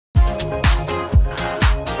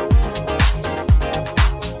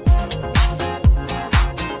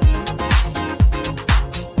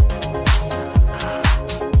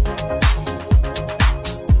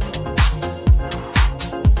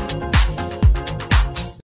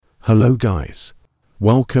Hello guys.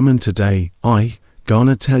 Welcome, and today I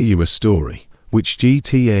gonna tell you a story which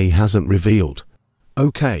GTA hasn't revealed.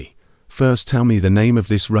 Okay, first tell me the name of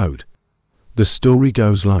this road. The story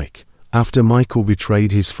goes like, after Michael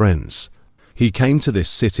betrayed his friends, he came to this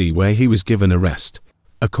city where he was given a rest.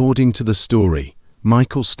 According to the story,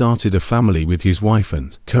 Michael started a family with his wife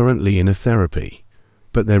and currently in a therapy.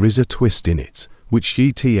 But there is a twist in it, which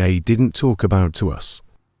GTA didn't talk about to us.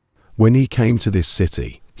 When he came to this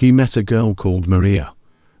city, he met a girl called Maria.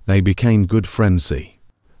 They became good friends.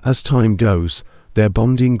 As time goes, their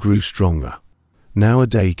bonding grew stronger. Now a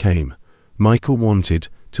day came. Michael wanted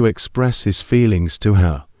to express his feelings to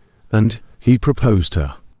her, and he proposed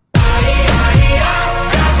her.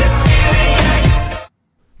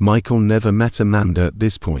 Michael never met Amanda at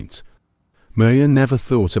this point. Maria never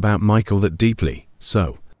thought about Michael that deeply,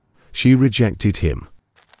 so she rejected him.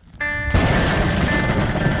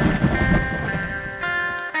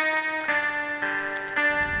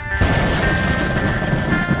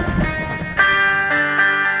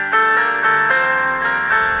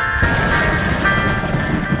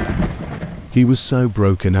 He was so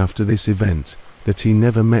broken after this event that he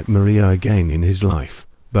never met Maria again in his life,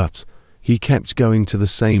 but he kept going to the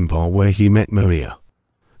same bar where he met Maria.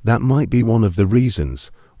 That might be one of the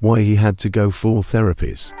reasons why he had to go for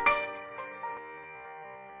therapies.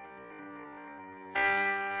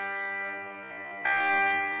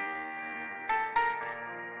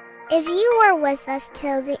 If you were with us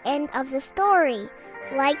till the end of the story,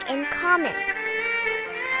 like and comment.